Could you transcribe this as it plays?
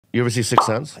You ever see Sixth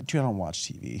Sense? Dude, I don't watch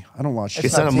TV. I don't watch.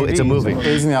 It's not a movie. It's a movie.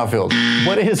 It's in the outfield.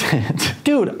 What is it?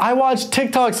 Dude, I watch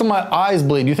TikToks and my eyes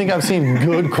bleed. You think I've seen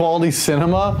good quality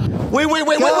cinema? Wait.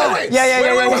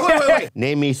 Yeah.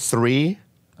 Name me 3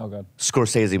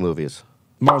 Scorsese movies.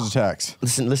 Mars Attacks.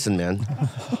 Listen, man.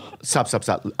 Stop.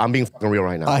 I'm being fucking real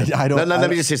right now. I don't. Let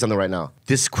me just say something right now.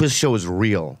 This quiz show is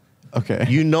real. Okay.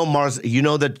 You know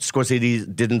that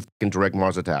Scorsese didn't fucking direct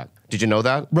Mars Attack. Did you know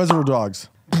that? Reservoir Dogs.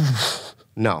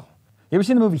 No. You ever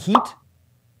seen the movie Heat?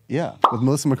 Yeah, with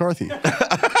Melissa McCarthy.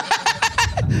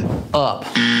 Up.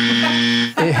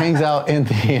 It hangs out in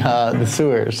the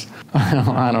sewers.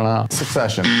 I don't know.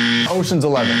 Succession. Ocean's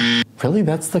 11. Really?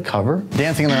 That's the cover?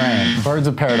 Dancing in the Rain. Birds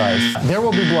of Paradise. There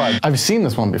Will Be Blood. I've seen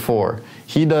this one before.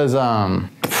 He does,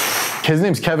 his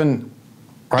name's Kevin,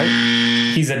 right?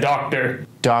 He's a doctor.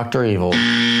 Dr. Evil.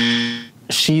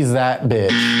 She's that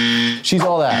bitch. She's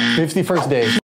all that. 51st Dates.